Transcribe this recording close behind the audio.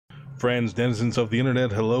Friends, denizens of the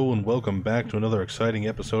internet, hello and welcome back to another exciting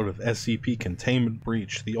episode of SCP Containment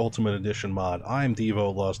Breach, the Ultimate Edition mod. I'm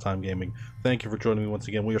Devo, LostTimeGaming. Thank you for joining me once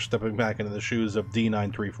again. We are stepping back into the shoes of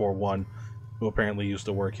D9341, who apparently used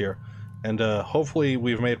to work here. And hopefully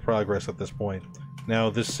we've made progress at this point. Now,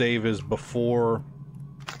 this save is before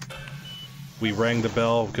we rang the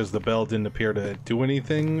bell, because the bell didn't appear to do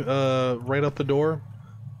anything right up the door.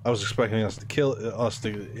 I was expecting it to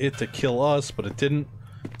kill us, but it didn't.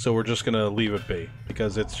 So we're just gonna leave it be,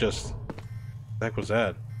 because it's just... What the heck was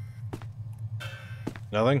that?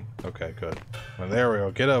 Nothing? Okay, good. Well, there we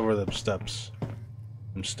go. Get over them steps.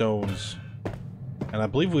 Them stones. And I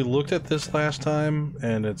believe we looked at this last time,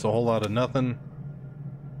 and it's a whole lot of nothing.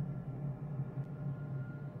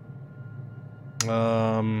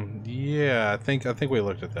 Yeah, I think we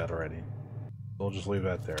looked at that already. We'll just leave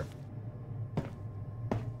that there.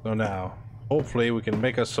 So now... hopefully we can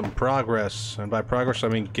make us some progress, and by progress I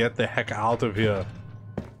mean get the heck out of here.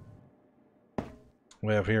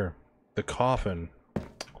 We have here the coffin.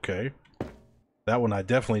 Okay. That one I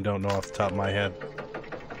definitely don't know off the top of my head.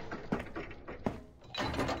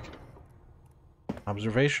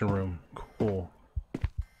 Observation room. Cool.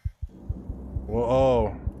 Whoa,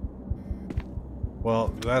 oh.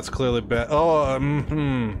 Well, that's clearly bad. Oh,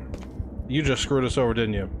 you just screwed us over,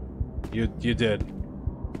 didn't you? You did.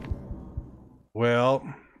 Well,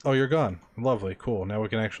 oh, you're gone. Lovely, cool. Now we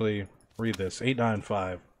can actually read this.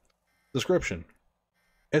 895. Description.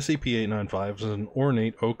 SCP-895 is an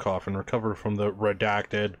ornate oak coffin recovered from the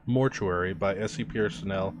redacted mortuary by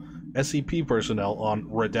SCP personnel on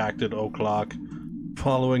redacted oak clock,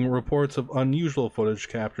 following reports of unusual footage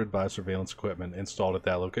captured by surveillance equipment installed at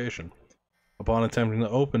that location. Upon attempting to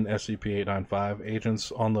open SCP-895,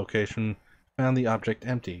 agents on location found the object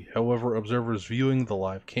empty. However, observers viewing the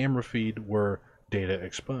live camera feed were data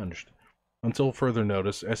expunged. Until further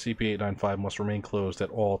notice, SCP-895 must remain closed at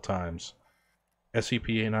all times.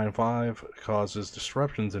 SCP-895 causes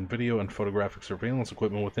disruptions in video and photographic surveillance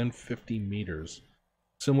equipment within 50 meters.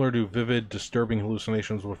 Similar to vivid, disturbing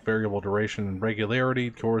hallucinations with variable duration and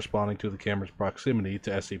regularity corresponding to the camera's proximity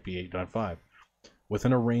to SCP-895.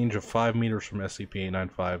 Within a range of 5 meters from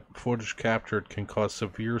SCP-895, footage captured can cause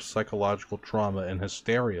severe psychological trauma and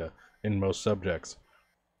hysteria in most subjects.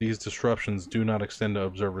 These disruptions do not extend to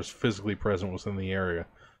observers physically present within the area.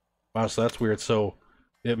 Wow, so that's weird. So,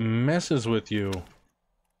 it messes with you,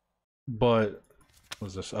 but... what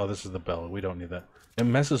is this? Oh, this is the bell. We don't need that. It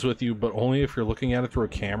messes with you, but only if you're looking at it through a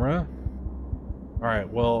camera? Alright,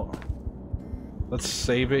 well... let's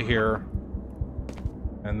save it here.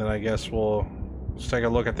 And then I guess we'll... let's take a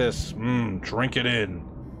look at this. Drink it in.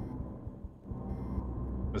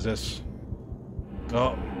 What is this?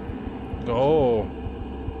 Oh. Oh.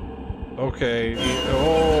 Okay.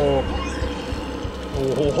 Oh.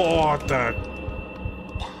 What the?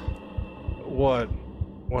 What?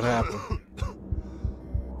 What happened?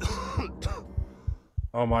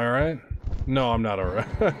 Oh, am I alright? No, I'm not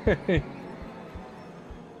alright.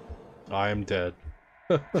 I am dead.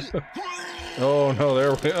 Oh no,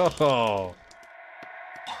 there we go. Oh.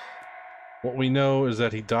 What we know is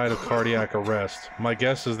that he died of cardiac arrest. My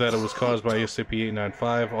guess is that it was caused by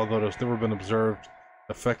SCP-895, although it has never been observed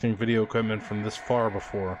affecting video equipment from this far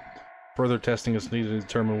before. Further testing is needed to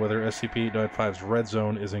determine whether SCP-895's red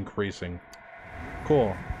zone is increasing.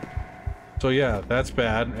 Cool. So yeah, that's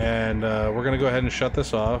bad, and we're gonna go ahead and shut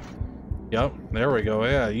this off. Yep, there we go.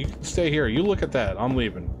 Yeah, you can stay here. You look at that. I'm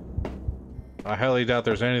leaving. I highly doubt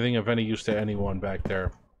there's anything of any use to anyone back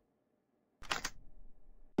there.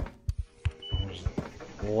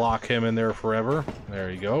 Lock him in there forever.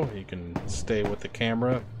 There you go. You can stay with the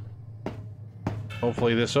camera.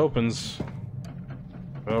 Hopefully this opens.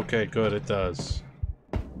 Okay, good, it does.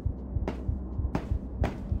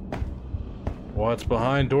 What's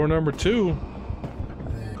behind door number 2?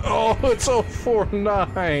 Oh, it's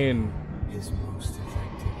 049!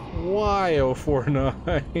 Why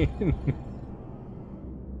 049?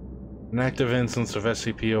 An active instance of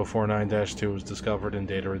SCP-049-2 was discovered and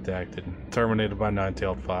data redacted. Terminated by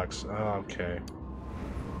Nine-Tailed Fox. Okay.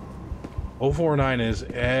 049 is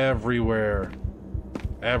everywhere.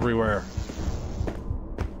 Everywhere.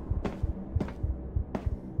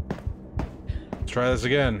 Let's try this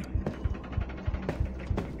again.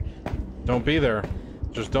 Don't be there.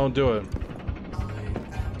 Just don't do it.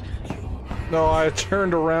 No, I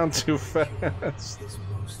turned around too fast.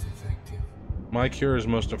 My cure is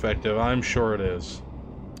most effective. I'm sure it is.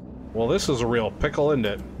 Well, this is a real pickle, isn't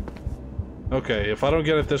it? Okay, if I don't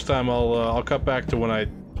get it this time, I'll cut back to when I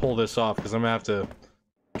pull this off, because I'm gonna have to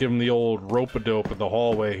give him the old rope-a-dope in the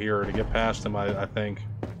hallway here to get past him, I think.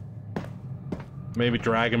 Maybe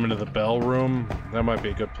drag him into the bell room. That might be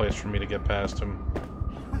a good place for me to get past him.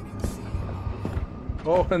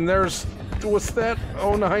 Oh, and there's... What's that?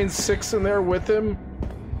 096 in there with him?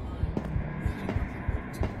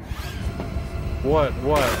 What?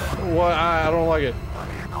 What? What? I don't like it.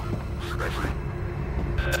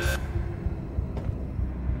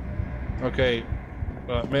 Okay.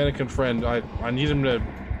 Mannequin friend, I need him to...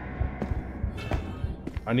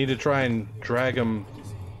 I need to try and drag him...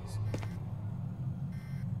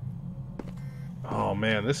 Oh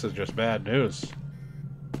man, this is just bad news.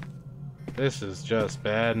 This is just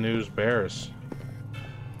bad news bears.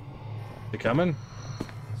 He coming?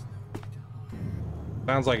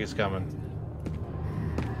 Sounds like he's coming.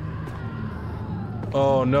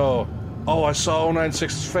 Oh no. Oh, I saw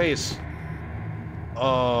 096's face.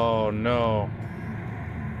 Oh no.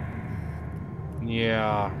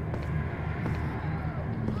 Yeah.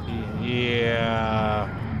 Yeah.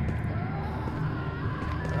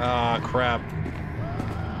 Ah, crap.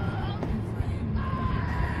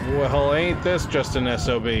 Well, ain't this just an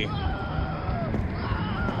SOB?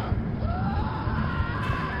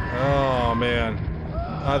 Oh, man.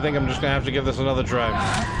 I think I'm just gonna have to give this another try.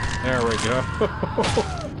 There we go.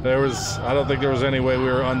 I don't think there was any way we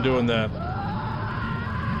were undoing that.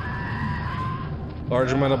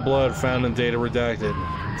 Large amount of blood found in data redacted.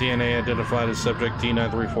 DNA identified as subject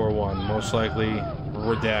D9341. Most likely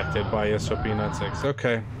redacted by SCP-96.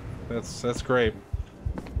 Okay. That's great.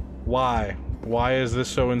 Why? Why is this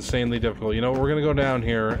so insanely difficult? You know, we're gonna go down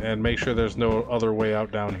here and make sure there's no other way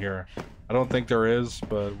out down here. I don't think there is,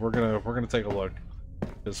 but we're gonna take a look.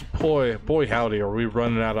 Because boy howdy, are we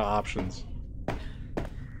running out of options.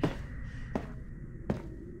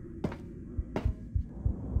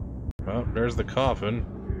 Oh, there's the coffin.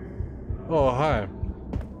 Oh, hi.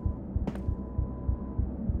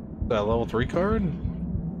 Is that a level 3 card?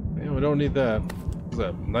 Yeah, we don't need that. Is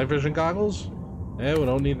that night vision goggles? Yeah, we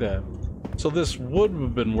don't need that. So this would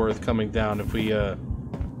have been worth coming down if we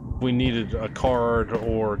needed a card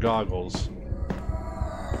or goggles.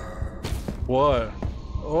 What?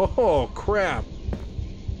 Oh, crap!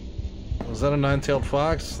 Was that a nine-tailed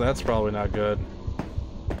fox? That's probably not good.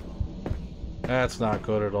 That's not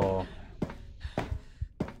good at all.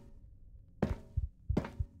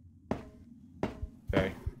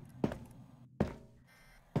 Okay.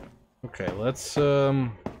 Okay, let's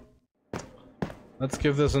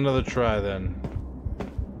give this another try then.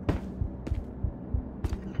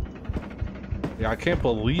 Yeah, I can't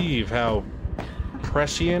believe how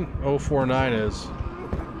prescient 049 is.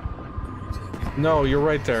 No, you're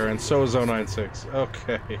right there, and so is 096.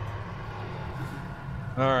 Okay.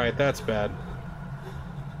 Alright, that's bad.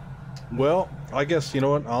 Well, I guess, you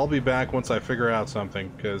know what, I'll be back once I figure out something,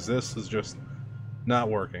 because this is just not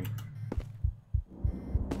working.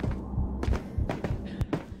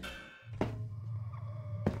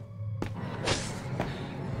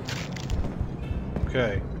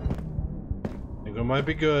 Okay. I think it might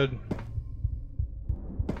be good.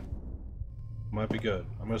 Might be good.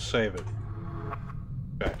 I'm gonna save it.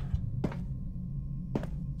 Okay.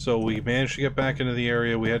 So we managed to get back into the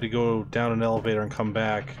area. We had to go down an elevator and come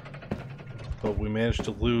back. But we managed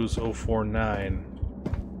to lose 049,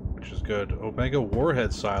 which is good. Omega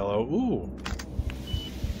Warhead Silo. Ooh.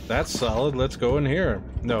 That's solid. Let's go in here.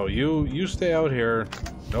 No, you stay out here.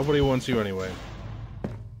 Nobody wants you anyway.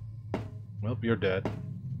 Well, you're dead.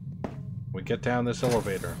 We get down this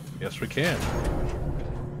elevator. Yes, we can.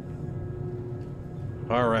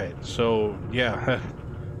 Alright, so, yeah.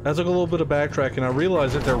 That took a little bit of backtracking. I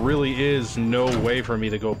realized that there really is no way for me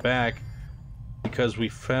to go back because we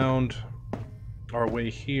found our way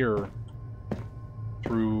here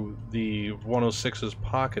through the 106's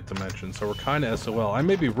pocket dimension, so we're kind of SOL. I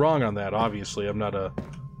may be wrong on that, obviously. I'm not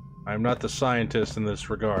the scientist in this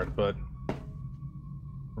regard, but...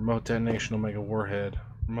 Remote detonation Omega Warhead.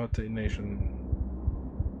 Remote detonation...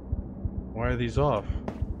 Why are these off?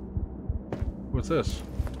 What's this?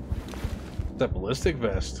 Is that ballistic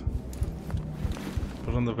vest?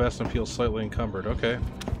 Put on the vest and feel slightly encumbered. Okay.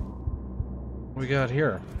 What we got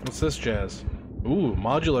here? What's this jazz? Ooh,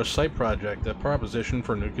 modular site project. A proposition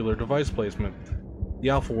for nuclear device placement. The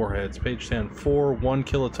Alpha Warheads, page 10. 4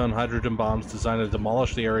 1-kiloton hydrogen bombs designed to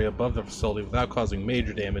demolish the area above the facility without causing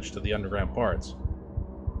major damage to the underground parts.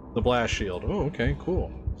 The blast shield. Oh, okay,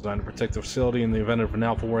 cool. Designed to protect the facility in the event of an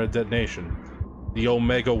Alpha Warhead detonation. The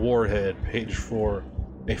Omega Warhead, page 4.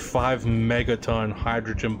 A 5-megaton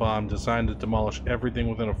hydrogen bomb designed to demolish everything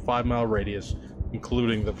within a 5-mile radius,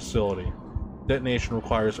 including the facility. Detonation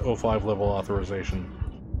requires O5 level authorization.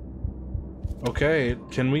 Okay,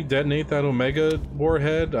 can we detonate that Omega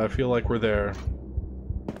Warhead? I feel like we're there.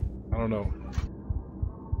 I don't know.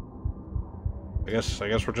 I guess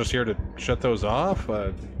we're just here to shut those off?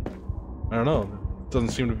 I don't know. Doesn't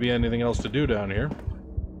seem to be anything else to do down here.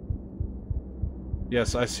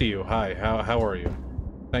 Yes, I see you. Hi, how are you?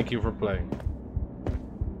 Thank you for playing.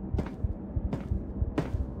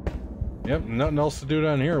 Yep, nothing else to do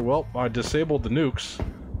down here. Well, I disabled the nukes.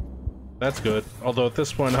 That's good. Although at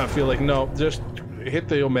this point I feel like, no, just hit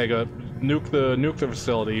the Omega, nuke the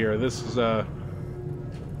facility here. This is I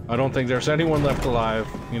don't think there's anyone left alive.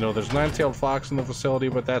 You know, there's Nine-Tailed Fox in the facility,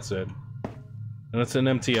 but that's it. And it's an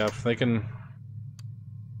MTF. They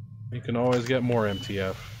can always get more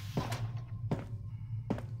MTF.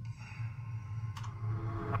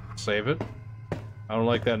 Save it. I don't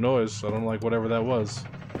like that noise. I don't like whatever that was.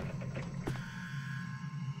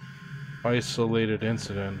 Isolated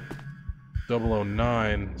incident.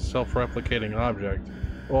 009. Self-replicating object.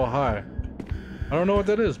 Oh, hi. I don't know what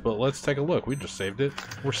that is, but let's take a look. We just saved it.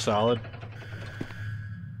 We're solid.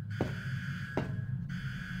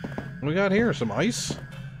 What we got here? Some ice?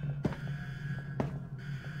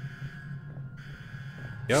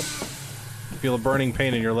 Yep. Feel a burning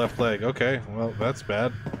pain in your left leg. Okay, well, that's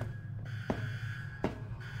bad.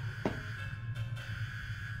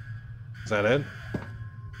 Is that it?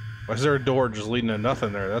 Why is there a door just leading to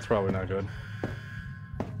nothing there? That's probably not good.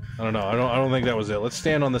 I don't know. I don't think that was it. Let's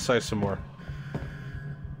stand on this ice some more.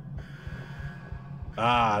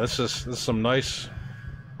 Ah, this is some nice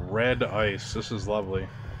red ice. This is lovely.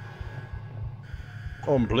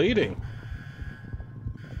 Oh, I'm bleeding.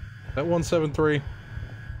 That 173.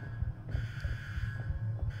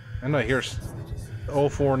 And I hear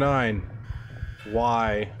 049.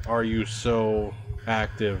 Why are you so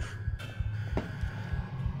active?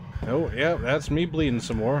 Oh, yeah, that's me bleeding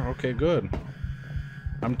some more. Okay, good.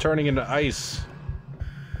 I'm turning into ice.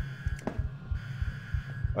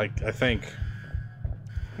 Like, I think.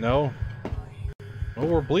 No? Oh,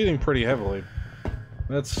 we're bleeding pretty heavily.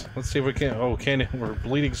 Let's see if we can. Oh, we're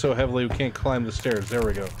bleeding so heavily we can't climb the stairs. There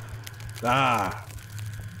we go. Ah,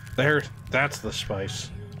 that's the spice.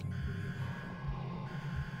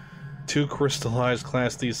 2 crystallized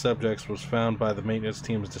Class D subjects was found by the maintenance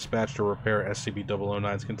teams dispatched to repair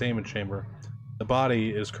SCP-009's containment chamber. The body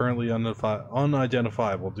is currently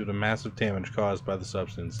unidentifiable due to massive damage caused by the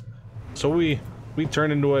substance. So we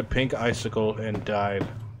turned into a pink icicle and died.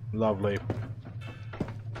 Lovely.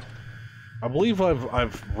 I believe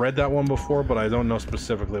I've read that one before, but I don't know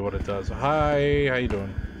specifically what it does. Hi, how you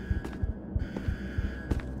doing?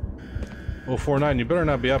 049, you better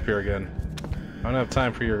not be up here again. I don't have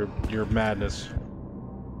time for your madness.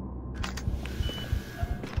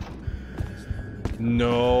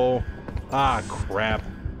 No. Ah, crap.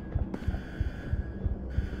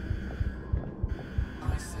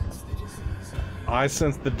 I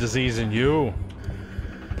sense the disease in you.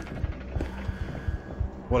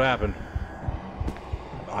 What happened?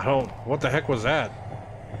 What the heck was that?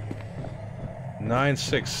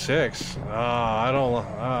 966. I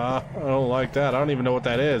don't like that. I don't even know what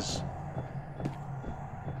that is.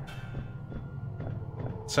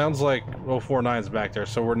 Sounds like 049's back there,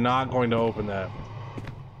 so we're not going to open that.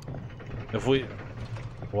 If we...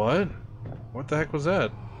 What? What the heck was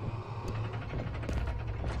that?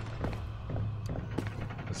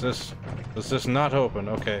 Is this not open?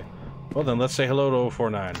 Okay. Well then, let's say hello to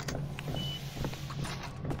 049.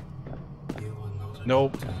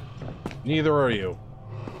 Nope. Neither are you.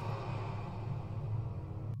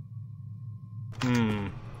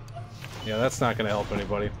 Yeah, that's not gonna help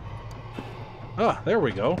anybody. Ah, there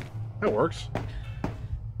we go. That works.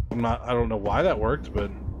 I don't know why that worked, but...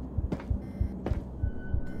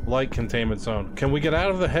 Light containment zone. Can we get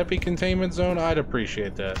out of the heavy containment zone? I'd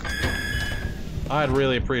appreciate that. I'd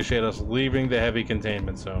really appreciate us leaving the heavy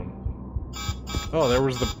containment zone. Oh, there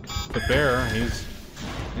was the bear.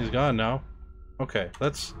 He's gone now. Okay,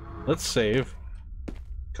 let's save.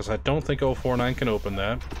 Because I don't think 049 can open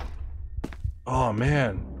that. Oh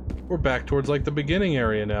man. We're back towards like the beginning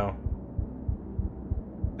area now.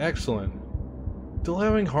 Excellent. Still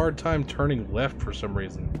having a hard time turning left for some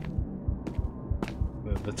reason.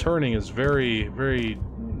 The turning is very, very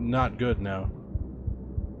not good now.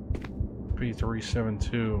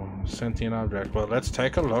 P372, sentient object. Well, let's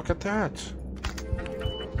take a look at that.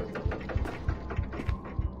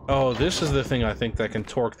 Oh, this is the thing I think that can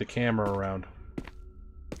torque the camera around.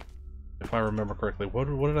 If I remember correctly. What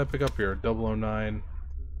did I pick up here? 009.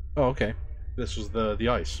 Oh, okay. This was the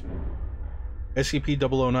ice.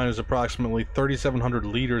 SCP-009 is approximately 3,700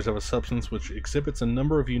 liters of a substance which exhibits a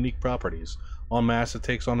number of unique properties. En masse, it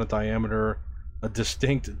takes on a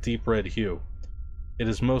distinct deep red hue.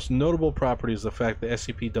 Its most notable property is the fact that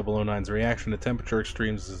SCP-009's reaction to temperature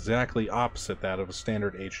extremes is exactly opposite that of a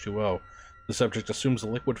standard H2O. The subject assumes a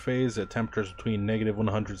liquid phase at temperatures between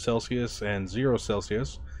 -100 Celsius and 0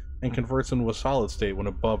 Celsius, and converts into a solid state when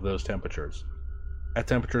above those temperatures. At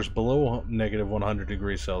temperatures below -100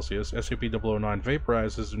 degrees Celsius, SCP-009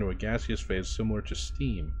 vaporizes into a gaseous phase similar to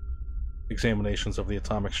steam. Examinations of the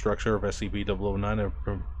atomic structure of SCP-009 have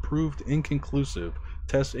proved inconclusive.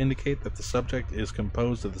 Tests indicate that the subject is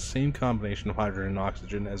composed of the same combination of hydrogen and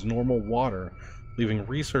oxygen as normal water, leaving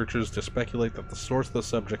researchers to speculate that the source of the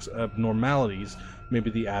subject's abnormalities may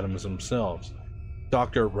be the atoms themselves.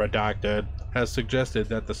 Dr. Redacted has suggested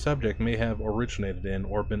that the subject may have originated in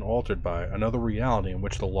or been altered by another reality in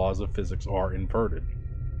which the laws of physics are inverted.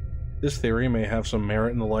 This theory may have some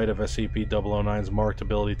merit in the light of SCP-009's marked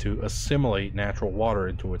ability to assimilate natural water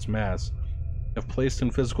into its mass. If placed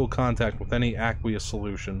in physical contact with any aqueous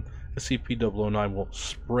solution, SCP-009 will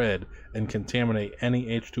spread and contaminate any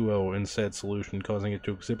H2O in said solution, causing it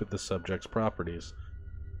to exhibit the subject's properties.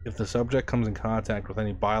 If the subject comes in contact with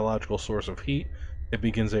any biological source of heat, it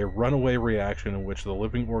begins a runaway reaction in which the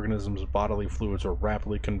living organism's bodily fluids are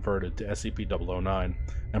rapidly converted to SCP-009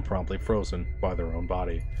 and promptly frozen by their own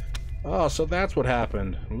body. Oh, so that's what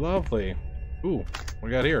happened. Lovely. Ooh, what we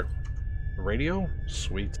got here? A radio?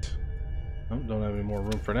 Sweet. Oh, don't have any more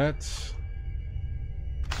room for that.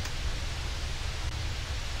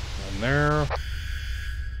 And there.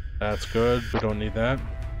 That's good. We don't need that.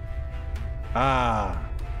 Ah,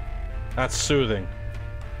 that's soothing.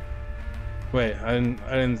 Wait, I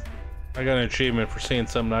got an achievement for seeing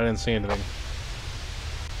something. I didn't see anything.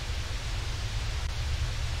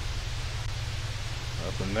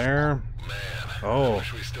 Up in there. Man, oh. I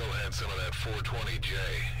wish we still had some of that 420J.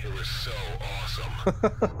 It was so awesome.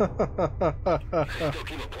 Still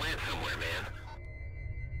keep a plant somewhere, man.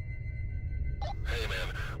 Hey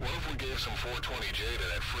man, what if we gave some 420J to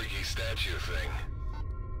that freaky statue thing?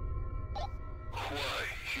 Why,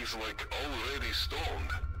 he's like already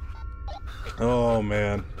stoned. Oh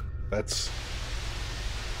man, that's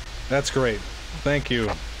great. Thank you.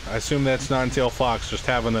 I assume that's Nine-Tail Fox just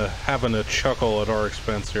having a chuckle at our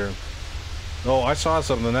expense here. Oh, I saw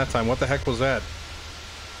something that time. What the heck was that?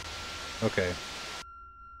 Okay.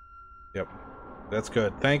 Yep. That's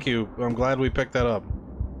good. Thank you. I'm glad we picked that up.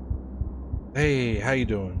 Hey, how you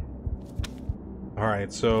doing?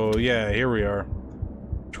 Alright, so yeah, here we are.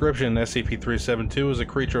 Description: SCP-372 is a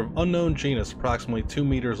creature of unknown genus, approximately 2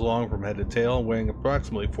 meters long from head to tail, weighing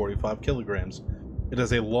approximately 45 kilograms. It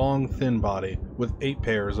has a long, thin body, with 8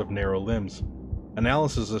 pairs of narrow limbs.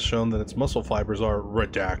 Analysis has shown that its muscle fibers are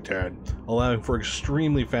redacted, allowing for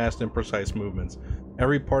extremely fast and precise movements.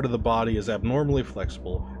 Every part of the body is abnormally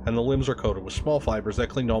flexible, and the limbs are coated with small fibers that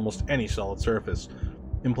cling to almost any solid surface.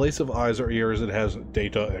 In place of eyes or ears, it has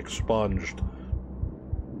data expunged.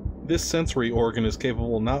 This sensory organ is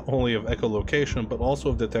capable not only of echolocation, but also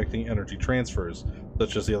of detecting energy transfers,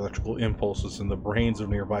 such as the electrical impulses in the brains of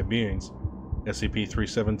nearby beings.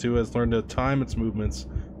 SCP-372 has learned to time its movements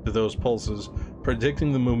to those pulses,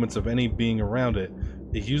 predicting the movements of any being around it.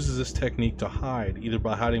 It uses this technique to hide, either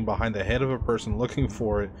by hiding behind the head of a person looking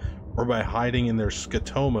for it, or by hiding in their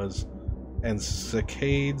scotomas and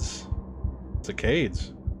saccades,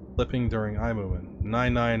 flipping during eye movement.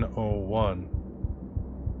 9901.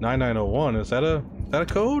 9901, is that a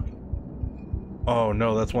code? Oh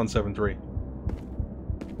no, that's 173.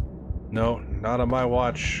 No, not on my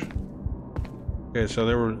watch. Okay, so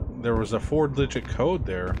there was a 4-digit code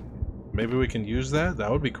there. Maybe we can use that?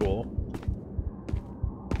 That would be cool.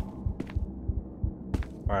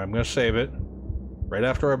 Alright, I'm gonna save it. Right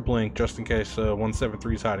after I blink, just in case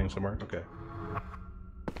 173 is hiding somewhere. Okay.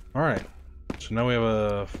 Alright. So now we have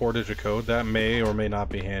a 4-digit code. That may or may not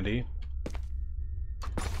be handy.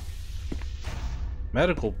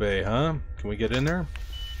 Medical bay, huh? Can we get in there?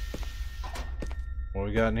 What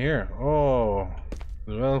we got in here? Oh,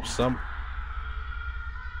 well,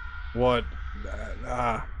 what?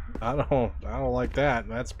 I don't like that.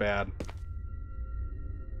 That's bad.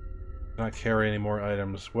 Not carry any more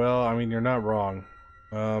items. Well, I mean, you're not wrong.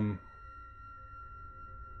 I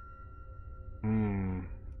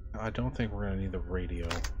don't think we're gonna need the radio.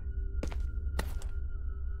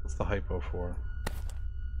 What's the hypo for?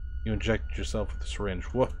 You injected yourself with a syringe.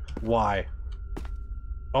 What? Why?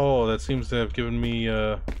 Oh, that seems to have given me,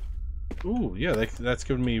 ooh, yeah, that's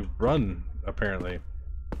given me run, apparently.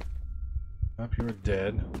 Up, you're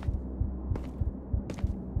dead.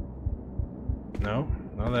 No,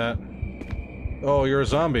 not that. Oh, you're a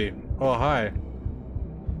zombie. Oh, hi.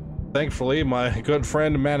 Thankfully, my good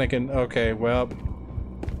friend Mannequin. Okay, well.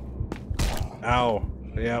 Ow.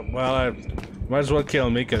 Yeah, well, I might as well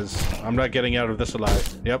kill me, because I'm not getting out of this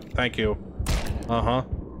alive. Yep, thank you. Uh-huh.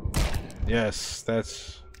 Yes,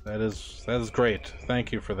 that's That is great.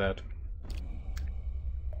 Thank you for that.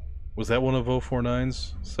 Was that one of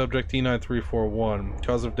 049's? Subject D9341.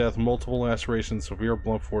 Cause of death, multiple lacerations, severe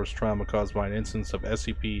blunt force trauma caused by an instance of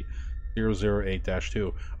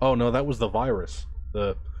SCP-008-2. Oh no, that was the virus.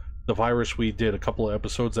 The virus we did a couple of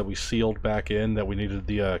episodes that we sealed back in, that we needed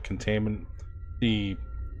the containment, the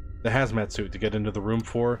hazmat suit to get into the room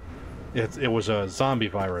for. It was a zombie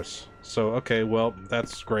virus. So okay, well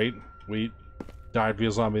that's great. We died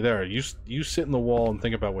via zombie there. You sit in the wall and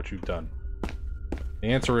think about what you've done. The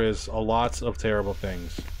answer is a lots of terrible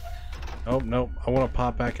things. Oh no, I want to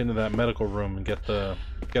pop back into that medical room and get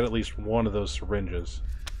at least one of those syringes,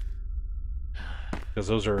 because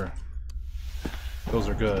those are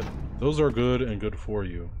good. Those are good and good for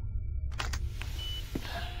you.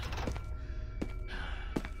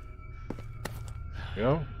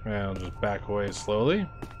 Go, and I'll just back away slowly.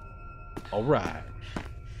 All right.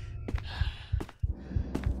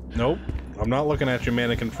 Nope, I'm not looking at you,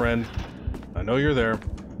 mannequin friend. I know you're there.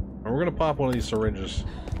 And we're gonna pop one of these syringes.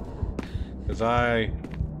 Cause oh,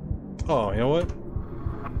 you know what?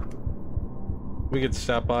 We could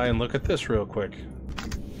stop by and look at this real quick.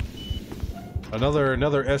 Another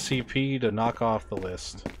SCP to knock off the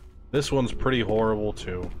list. This one's pretty horrible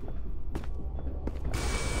too.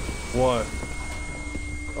 What?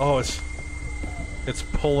 Oh, it's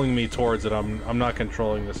pulling me towards it. I'm not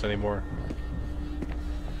controlling this anymore.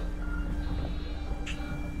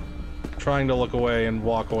 Trying to look away and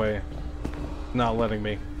walk away. Not letting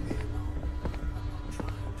me.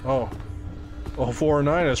 Oh.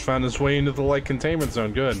 049 has found its way into the light containment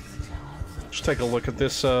zone. Good. Just take a look at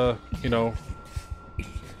this, you know.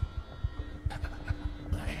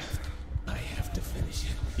 I have to finish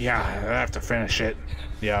it. Yeah, I have to finish it.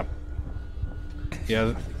 Yeah.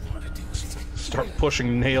 Yeah. Start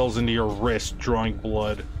pushing nails into your wrist, drawing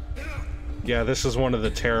blood. Yeah, this is one of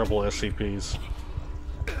the terrible SCPs.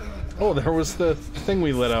 Oh, there was the thing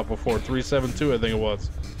we let out before, 372, I think it was.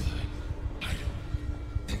 I don't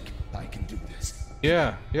think I can do this.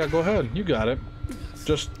 Yeah, go ahead. You got it.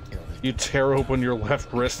 Just, you tear open your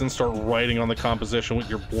left wrist and start writing on the composition with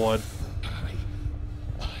your blood.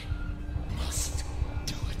 I must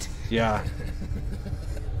do it. Yeah.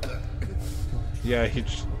 Yeah,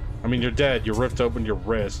 I mean, you're dead. You ripped open your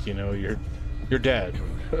wrist, you know, you're dead.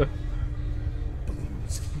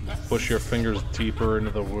 Push your fingers deeper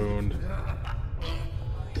into the wound.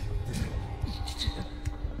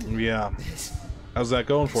 Yeah. How's that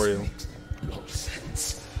going for you?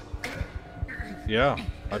 Yeah,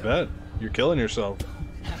 I bet. You're killing yourself.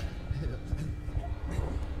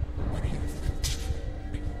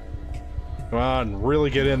 Come on, really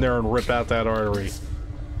get in there and rip out that artery.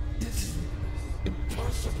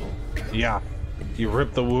 Yeah. You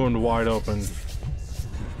rip the wound wide open,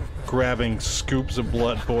 grabbing scoops of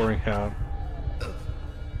blood pouring out.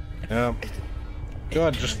 Yeah.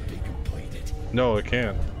 God, just... No, it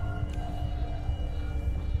can't.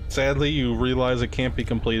 Sadly, you realize it can't be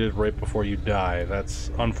completed right before you die.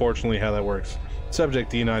 That's unfortunately how that works.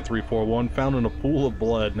 Subject D9341 found in a pool of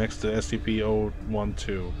blood next to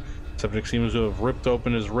SCP-012. Subject seems to have ripped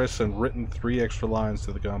open his wrists and written 3 extra lines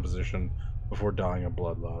to the composition before dying of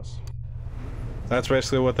blood loss. That's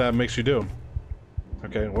basically what that makes you do.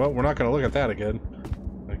 Okay, well, we're not going to look at that again,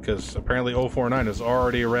 because apparently 049 is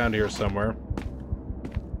already around here somewhere.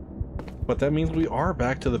 But that means we are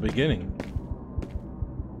back to the beginning.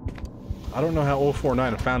 I don't know how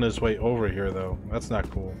 049 found his way over here, though. That's not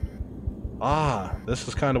cool. Ah, this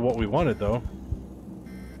is kind of what we wanted, though.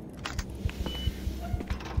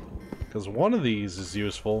 Because one of these is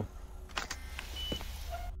useful.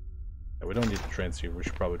 Yeah, we don't need the transceiver. We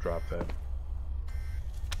should probably drop that.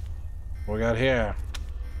 What we got here?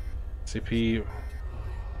 SCP...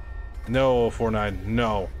 No, 049.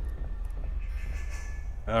 No.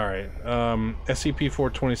 Alright.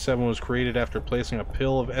 SCP-427 was created after placing a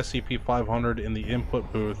pill of SCP-500 in the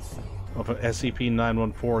input booth of an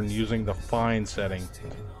SCP-914 and using the fine setting.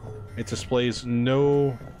 It displays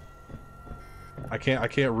no... I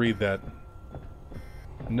can't read that.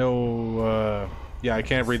 No, yeah, I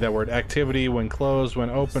can't read that word. Activity when closed. When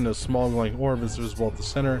opened, a small glowing orb is visible at the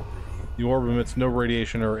center. The orb emits no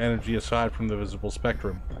radiation or energy aside from the visible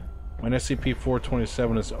spectrum. When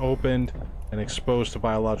SCP-427 is opened and exposed to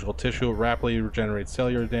biological tissue, it rapidly regenerates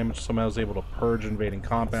cellular damage, somehow is able to purge invading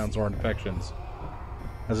compounds or infections.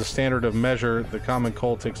 As a standard of measure, the common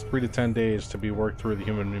cold takes 3 to 10 days to be worked through the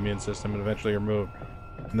human immune system and eventually removed.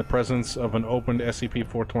 In the presence of an opened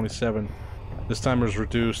SCP-427, this time is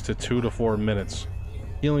reduced to 2 to 4 minutes.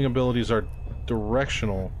 Healing abilities are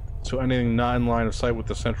directional, so anything not in line of sight with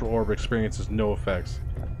the central orb experiences no effects.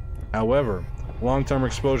 However, Long-term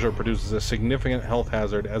exposure produces a significant health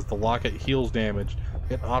hazard as the locket heals damage.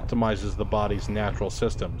 It optimizes the body's natural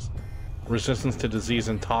systems. Resistance to disease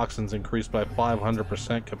and toxins increased by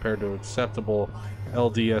 500% compared to acceptable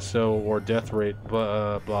LDSO or death rate,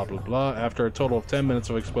 blah, blah, blah, blah, after a total of 10 minutes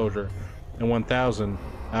of exposure, and 1,000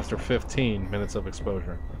 after 15 minutes of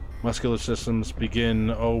exposure. Muscular systems begin,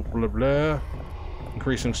 blah, blah,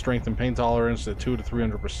 increasing strength and pain tolerance at 2 to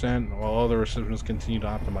 300%, while other recipients continue to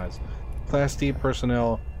optimize. Class D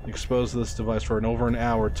personnel exposed to this device for over an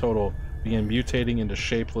hour total began mutating into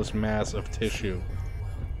shapeless mass of tissue.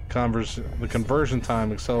 The conversion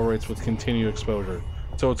time accelerates with continued exposure.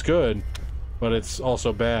 So it's good, but it's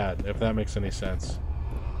also bad, if that makes any sense.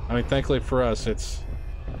 I mean, thankfully for us, it's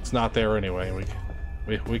not there anyway.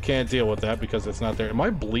 We can't deal with that because it's not there. Am I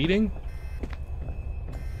bleeding?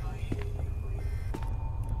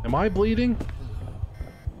 Am I bleeding?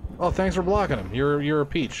 Oh, thanks for blocking him. You're a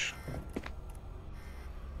peach.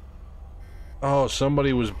 Oh,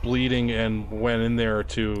 somebody was bleeding and went in there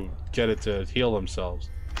to get it to heal themselves.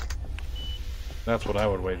 That's what I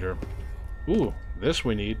would wager. Ooh, this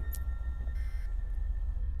we need.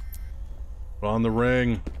 On the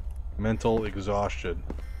ring. Mental exhaustion.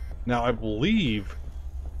 Now, I believe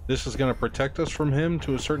this is going to protect us from him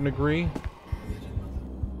to a certain degree.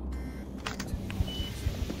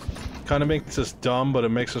 Kind of makes us dumb, but it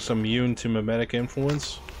makes us immune to mimetic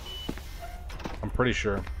influence. I'm pretty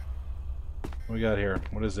sure. What we got here?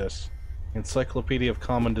 What is this? Encyclopedia of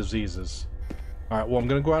Common Diseases. Alright, well, I'm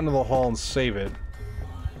going to go out into the hall and save it.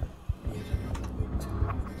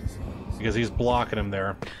 Because he's blocking him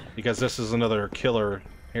there. Because this is another killer.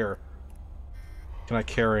 Here. Can I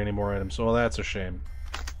carry any more items? Well, that's a shame.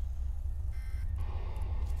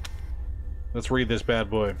 Let's read this bad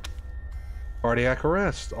boy. Cardiac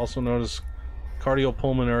arrest, also known as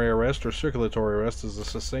cardiopulmonary arrest or circulatory arrest, is the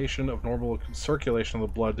cessation of normal circulation of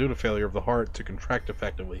the blood due to failure of the heart to contract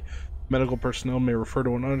effectively. Medical personnel may refer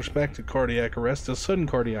to an unexpected cardiac arrest as sudden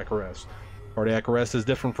cardiac arrest. Cardiac arrest is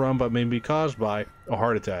different from, but may be caused by, a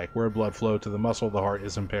heart attack, where blood flow to the muscle of the heart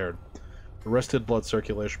is impaired. Arrested blood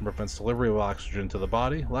circulation prevents delivery of oxygen to the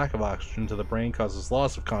body. Lack of oxygen to the brain causes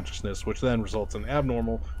loss of consciousness, which then results in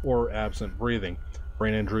abnormal or absent breathing.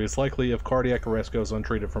 Brain injury is likely if cardiac arrest goes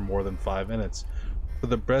untreated for more than 5 minutes. For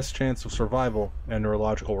the best chance of survival and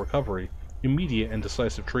neurological recovery, immediate and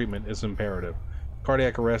decisive treatment is imperative.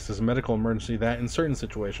 Cardiac arrest is a medical emergency that, in certain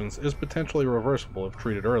situations, is potentially reversible if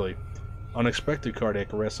treated early. Unexpected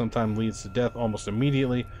cardiac arrest sometimes leads to death almost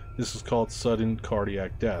immediately. This is called sudden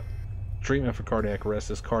cardiac death. Treatment for cardiac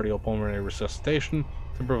arrest is cardiopulmonary resuscitation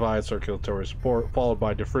to provide circulatory support, followed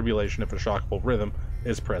by defibrillation if a shockable rhythm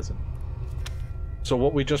is present. So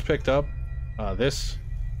what we just picked up,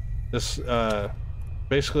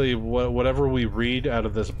 basically whatever we read out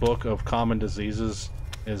of this book of common diseases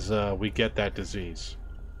is we get that disease.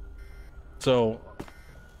 So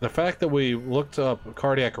the fact that we looked up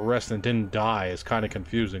cardiac arrest and didn't die is kind of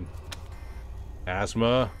confusing.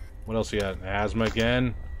 Asthma. What else you got? Asthma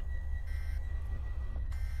again.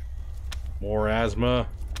 More asthma.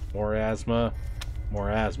 More asthma.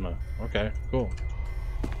 More asthma. Okay, cool.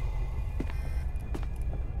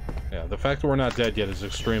 Yeah, the fact that we're not dead yet is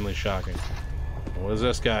extremely shocking. What is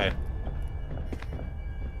this guy?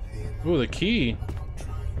 Ooh, the key.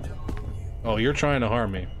 Oh, you're trying to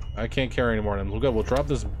harm me. I can't carry any more of them. Good, we'll drop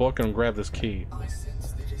this book and grab this key. I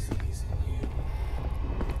sense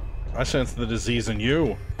the disease in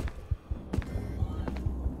you.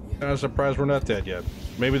 I'm surprised we're not dead yet.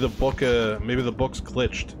 Maybe the book, maybe the book's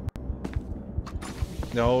glitched.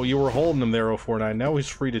 No, you were holding him there, 049. Now he's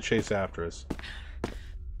free to chase after us.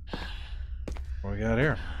 What we got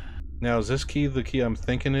here? Now, is this key the key I'm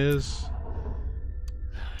thinking is?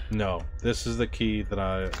 No, this is the key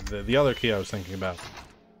that the other key I was thinking about.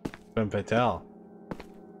 Femme Fatale.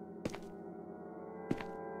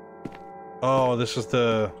 Oh, this is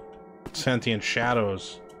the sentient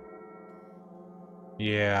shadows.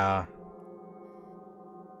 Yeah.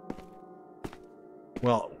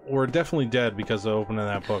 Well, we're definitely dead because of opening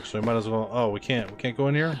that book, so we might as well... Oh, we can't go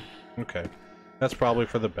in here? Okay. That's probably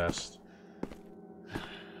for the best.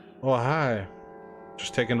 Oh, hi.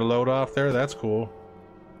 Just taking the load off there? That's cool.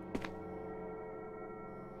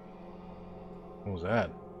 What was that?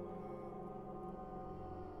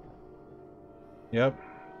 Yep.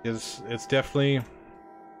 It's definitely...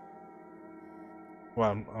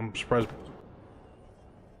 Wow, I'm surprised...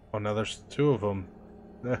 Oh, now there's 2 of them.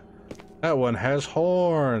 That one has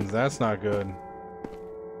horns. That's not good.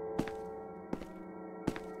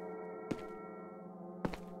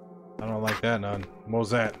 I don't like that none. What was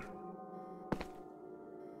that?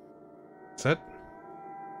 Is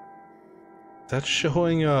That's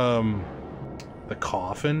showing, the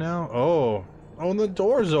coffin now? Oh. Oh, and the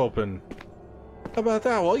door's open. How about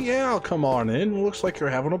that? Well, yeah, I'll come on in. Looks like you're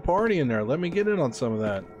having a party in there. Let me get in on some of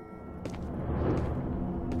that.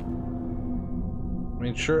 I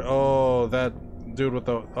mean, sure. Oh, that dude with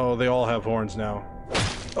the... Oh, they all have horns now.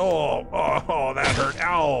 Oh, that hurt.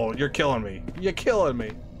 Ow, you're killing me. You're killing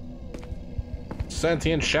me.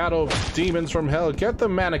 Sentient shadow demons from hell. Get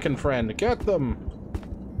them, mannequin friend. Get them.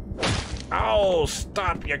 Ow,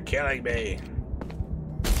 stop. You're killing me.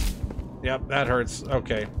 Yep, that hurts.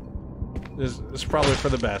 Okay. This is probably for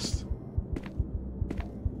the best.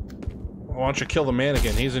 Why don't you kill the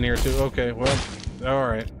mannequin? He's in here too. Okay, well,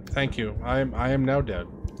 alright. Thank you. I am now dead.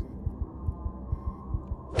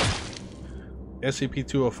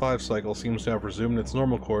 SCP-205 cycle seems to have resumed its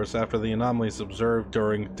normal course after the anomalies observed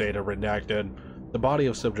during data redacted. The body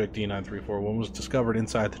of subject D9341 was discovered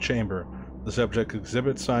inside the chamber. The subject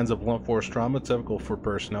exhibits signs of blunt force trauma typical for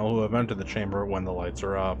personnel who have entered the chamber when the lights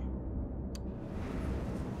are off.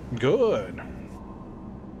 Good.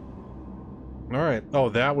 Alright. Oh,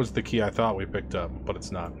 that was the key I thought we picked up, but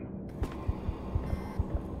it's not.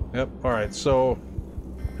 Yep. Alright, so,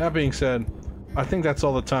 that being said, I think that's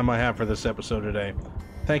all the time I have for this episode today.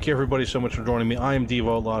 Thank you everybody so much for joining me. I am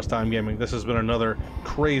Devo, Lost Time Gaming. This has been another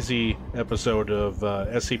crazy episode of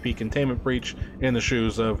SCP Containment Breach in the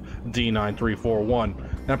shoes of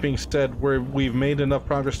D9341. That being said, we've made enough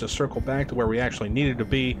progress to circle back to where we actually needed to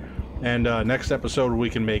be, and next episode we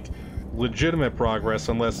can make legitimate progress,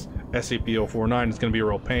 unless SCP-049 is going to be a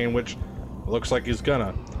real pain, which looks like he's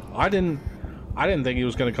gonna. I didn't think he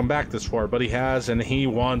was going to come back this far, but he has, and he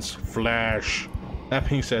wants flash. That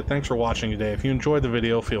being said, thanks for watching today. If you enjoyed the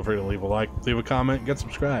video, feel free to leave a like, leave a comment, get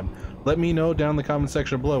subscribed. Let me know down in the comment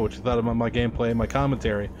section below what you thought about my gameplay, my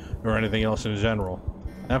commentary, or anything else in general.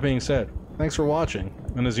 That being said, thanks for watching,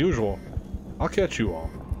 and as usual, I'll catch you all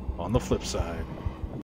on the flip side.